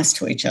very nice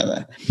to each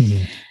other.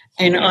 Mm-hmm.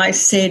 And I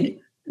said,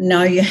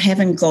 no, you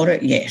haven't got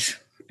it yet.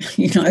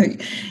 You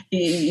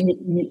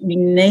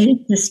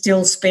need to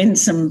still spend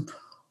some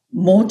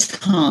more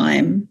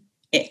time.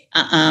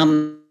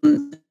 And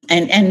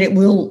it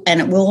will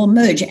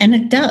emerge, and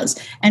it does,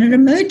 and it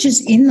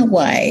emerges in the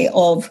way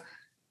of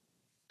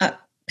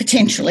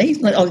potentially.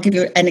 I'll give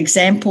you an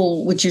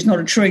example, which is not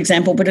a true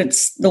example, but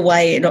it's the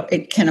way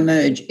it can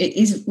emerge. It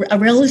is a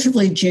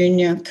relatively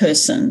junior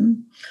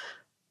person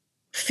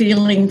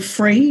feeling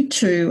free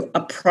to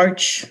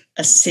approach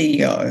a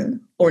CEO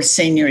or a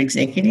senior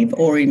executive,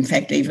 or in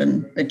fact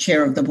even the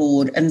chair of the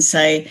board, and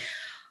say,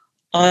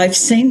 "I've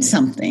seen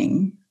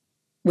something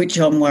which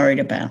I'm worried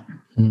about."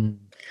 Mm.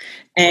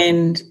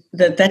 And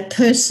that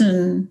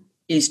person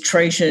is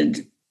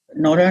treated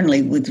not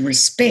only with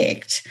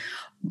respect,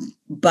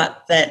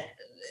 but that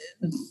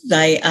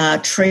they are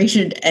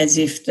treated as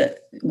if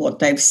what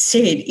they've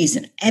said is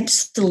an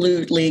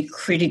absolutely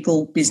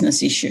critical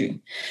business issue.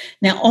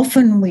 Now,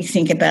 often we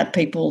think about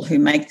people who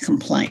make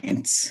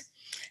complaints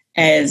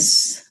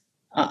as,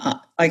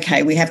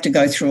 okay, we have to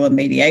go through a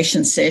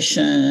mediation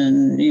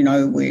session,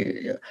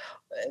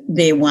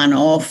 they're one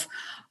off.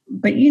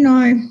 But,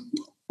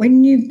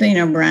 when you've been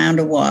around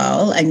a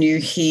while and you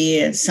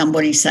hear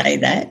somebody say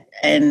that,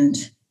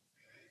 and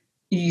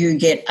you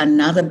get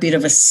another bit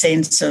of a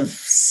sense of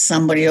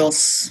somebody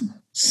else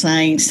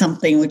saying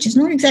something which is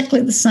not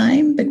exactly the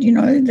same, but,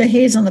 the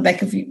hairs on the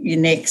back of your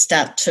neck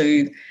start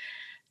to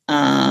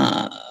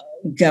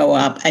go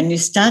up, and you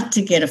start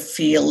to get a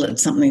feel that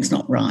something's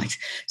not right.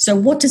 So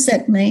what does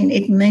that mean?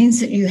 It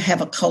means that you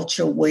have a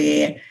culture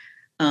where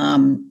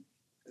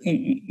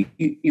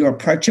you're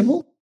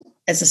approachable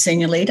as a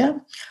senior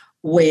leader,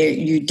 where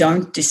you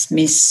don't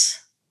dismiss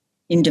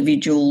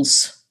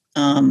individuals'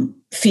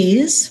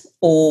 fears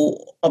or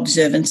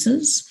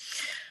observances.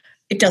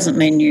 It doesn't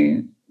mean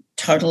you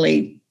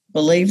totally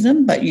believe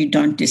them, but you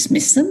don't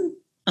dismiss them.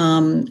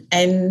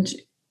 And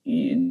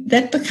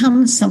that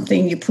becomes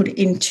something you put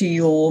into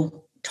your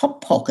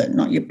top pocket,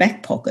 not your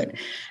back pocket.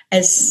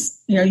 As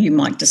you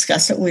might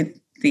discuss it with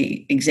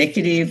the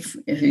executive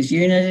whose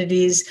unit it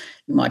is.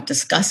 You might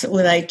discuss it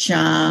with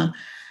HR.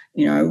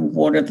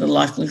 What are the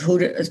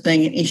likelihood of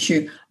being an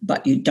issue,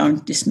 but you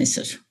don't dismiss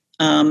it.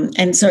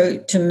 And so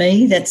to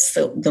me, that's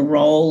the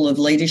role of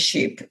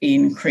leadership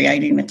in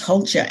creating the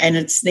culture. And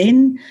it's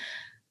then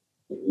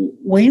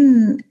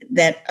when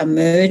that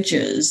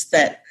emerges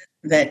that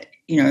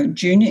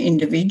junior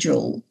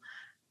individual,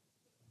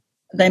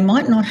 they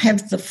might not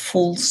have the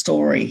full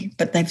story,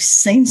 but they've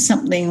seen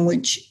something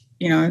which,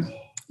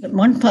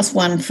 1 +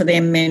 1 for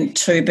them meant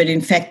 2, but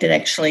in fact it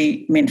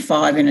actually meant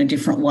 5 in a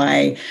different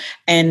way.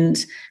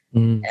 And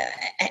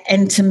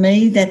to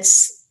me,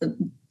 that's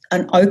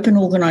an open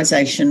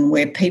organisation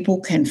where people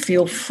can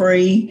feel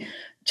free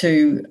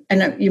to,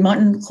 and you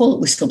mightn't call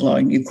it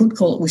whistleblowing, you could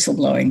call it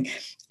whistleblowing,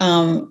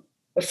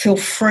 feel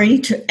free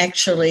to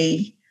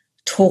actually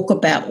talk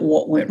about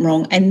what went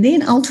wrong, and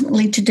then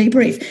ultimately to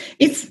debrief.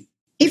 If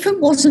it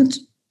wasn't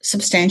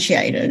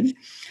substantiated,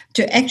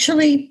 to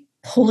actually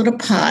pull it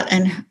apart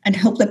and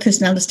help the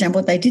person understand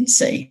what they did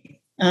see.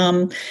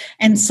 And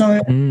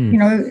so,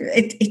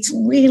 it's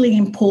really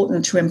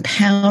important to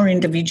empower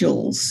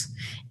individuals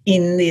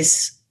in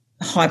this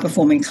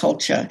high-performing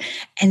culture.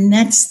 And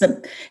that's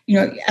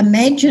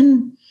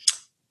imagine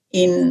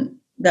in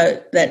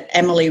that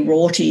Emily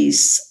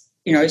Rorty's,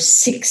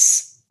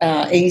 6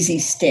 easy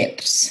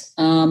steps.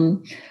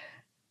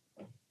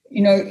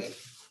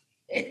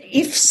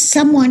 If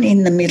someone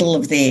in the middle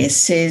of there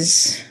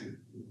says,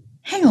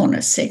 hang on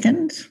a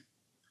second,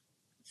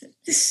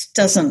 this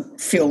doesn't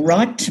feel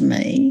right to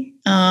me.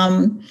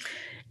 And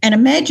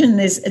imagine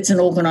it's an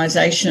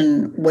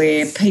organisation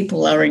where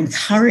people are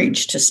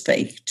encouraged to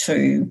speak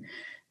to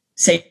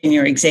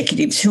senior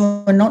executives who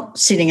are not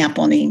sitting up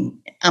on the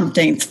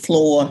umpteenth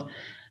floor,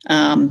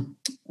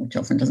 which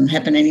often doesn't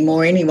happen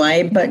anymore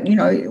anyway, but,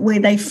 where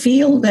they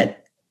feel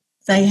that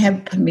they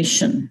have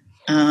permission.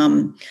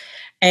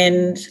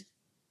 And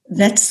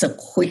that's the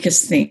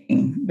quickest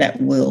thing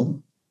that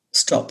will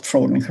stop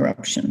fraud and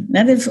corruption.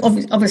 Now, there's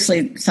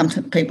obviously some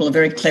people are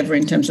very clever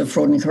in terms of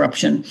fraud and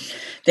corruption.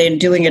 They're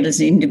doing it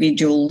as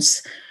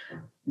individuals.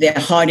 They're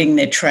hiding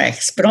their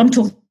tracks. But I'm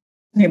talking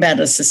about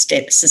a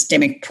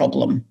systemic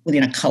problem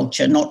within a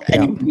culture, not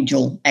an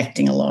individual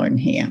acting alone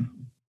here.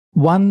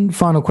 One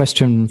final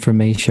question from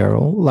me,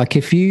 Cheryl. Like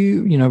if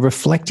you,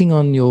 reflecting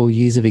on your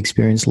years of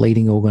experience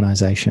leading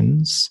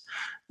organizations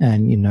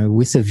and,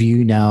 with a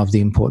view now of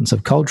the importance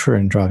of culture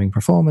and driving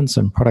performance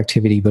and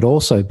productivity, but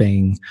also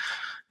being,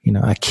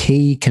 a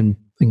key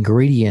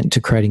ingredient to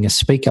creating a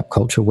speak up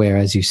culture where,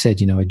 as you said,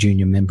 a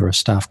junior member of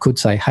staff could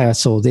say, hey, I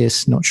saw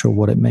this, not sure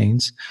what it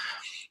means.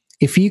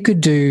 If you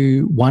could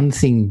do one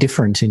thing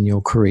different in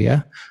your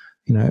career,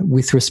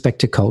 with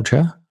respect to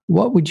culture,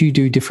 what would you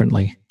do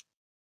differently?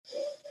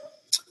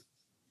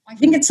 I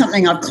think it's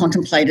something I've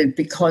contemplated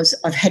because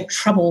I've had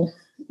trouble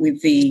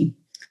with the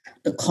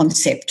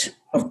concept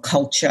of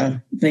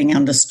culture being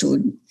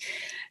understood.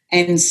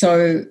 And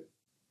so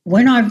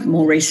when I've in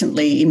more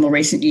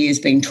recent years,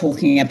 been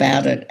talking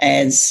about it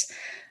as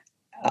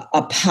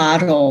a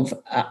part of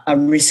a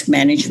risk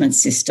management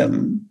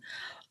system,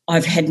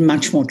 I've had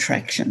much more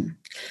traction.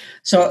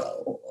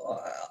 So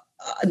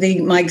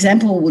my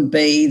example would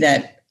be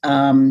that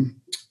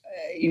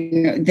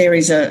there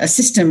is a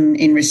system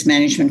in risk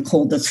management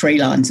called the 3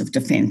 lines of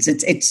defence.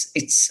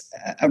 It's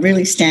a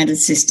really standard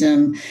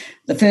system.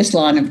 The first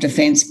line of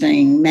defence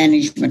being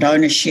management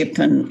ownership,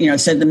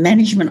 and so the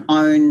management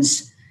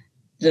owns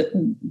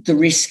the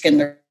risk and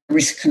the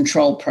risk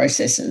control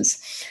processes.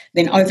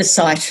 Then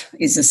oversight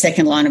is the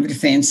second line of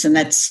defence, and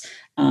that's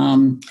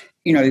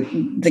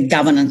the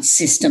governance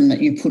system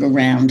that you put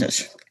around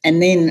it.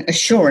 And then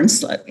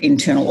assurance, like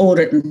internal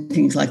audit and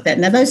things like that.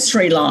 Now, those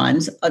 3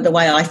 lines are the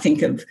way I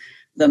think of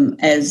them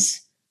as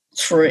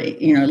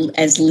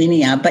as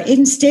linear. But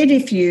instead,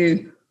 if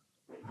you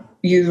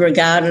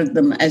regarded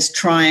them as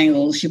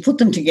triangles, you put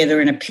them together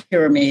in a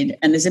pyramid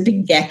and there's a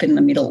big gap in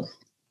the middle.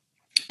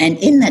 And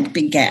in that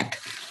big gap,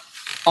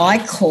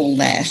 I call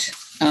that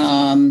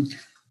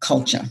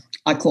culture.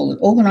 I call it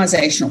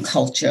organisational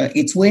culture.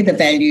 It's where the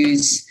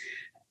values,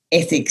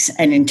 ethics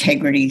and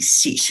integrity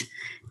sit.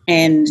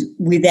 And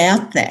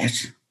without that,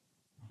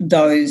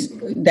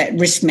 that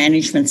risk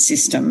management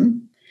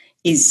system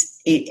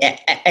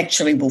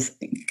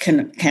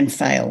can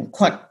fail,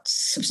 quite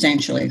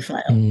substantially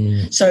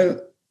fail.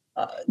 So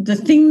the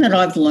thing that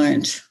I've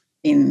learnt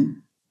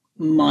in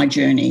my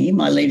journey,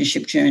 my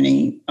leadership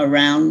journey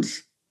around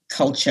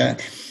culture,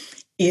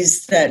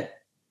 is that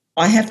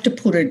I have to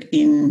put it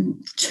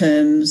in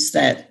terms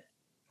that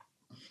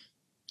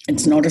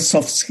it's not a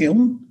soft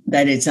skill,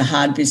 that it's a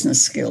hard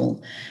business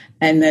skill,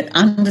 and that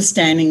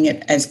understanding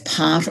it as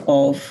part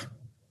of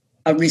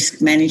a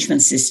risk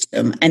management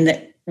system, and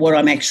that what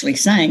I'm actually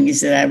saying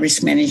is that our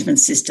risk management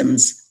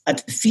systems are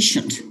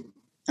deficient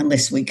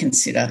unless we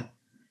consider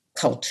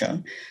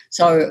culture.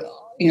 So,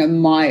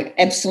 my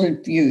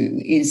absolute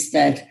view is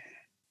that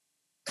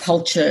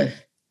culture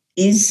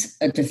is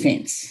a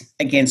defence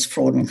against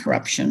fraud and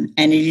corruption,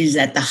 and it is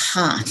at the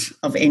heart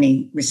of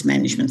any risk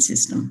management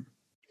system.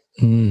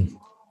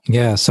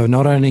 Yeah, so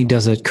not only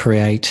does it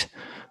create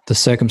the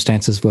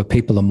circumstances where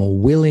people are more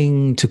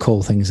willing to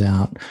call things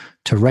out,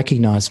 to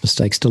recognise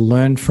mistakes, to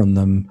learn from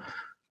them,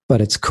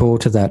 but it's core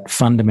to that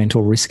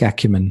fundamental risk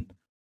acumen,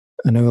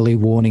 an early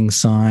warning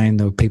sign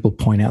that people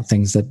point out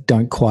things that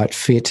don't quite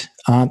fit,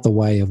 aren't the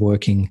way of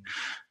working.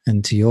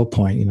 And to your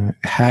point,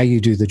 how you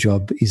do the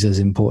job is as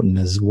important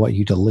as what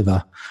you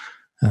deliver.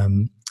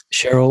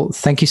 Cheryl,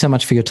 thank you so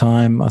much for your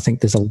time. I think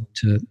there's a lot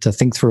to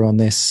think through on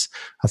this.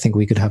 I think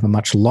we could have a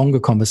much longer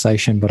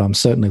conversation, but I'm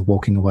certainly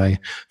walking away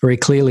very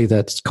clearly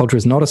that culture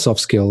is not a soft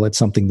skill. It's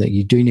something that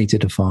you do need to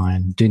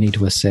define, do need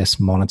to assess,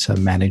 monitor,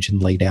 manage,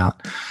 and lead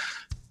out.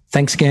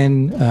 Thanks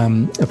again.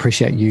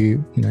 Appreciate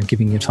you,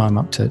 giving your time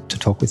up to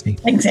talk with me.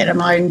 Thanks,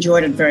 Adam. I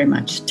enjoyed it very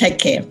much. Take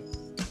care.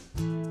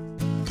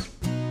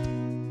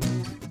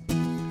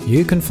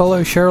 You can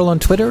follow Cheryl on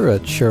Twitter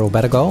at Cheryl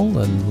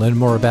Battergold and learn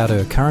more about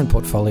her current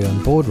portfolio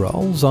and board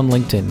roles on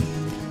LinkedIn.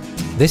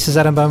 This is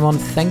Adam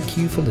Beaumont. Thank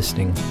you for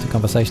listening to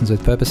Conversations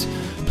with Purpose.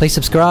 Please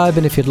subscribe,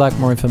 and if you'd like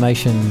more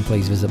information,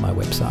 please visit my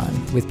website,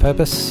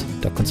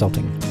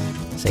 withpurpose.consulting.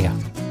 See ya.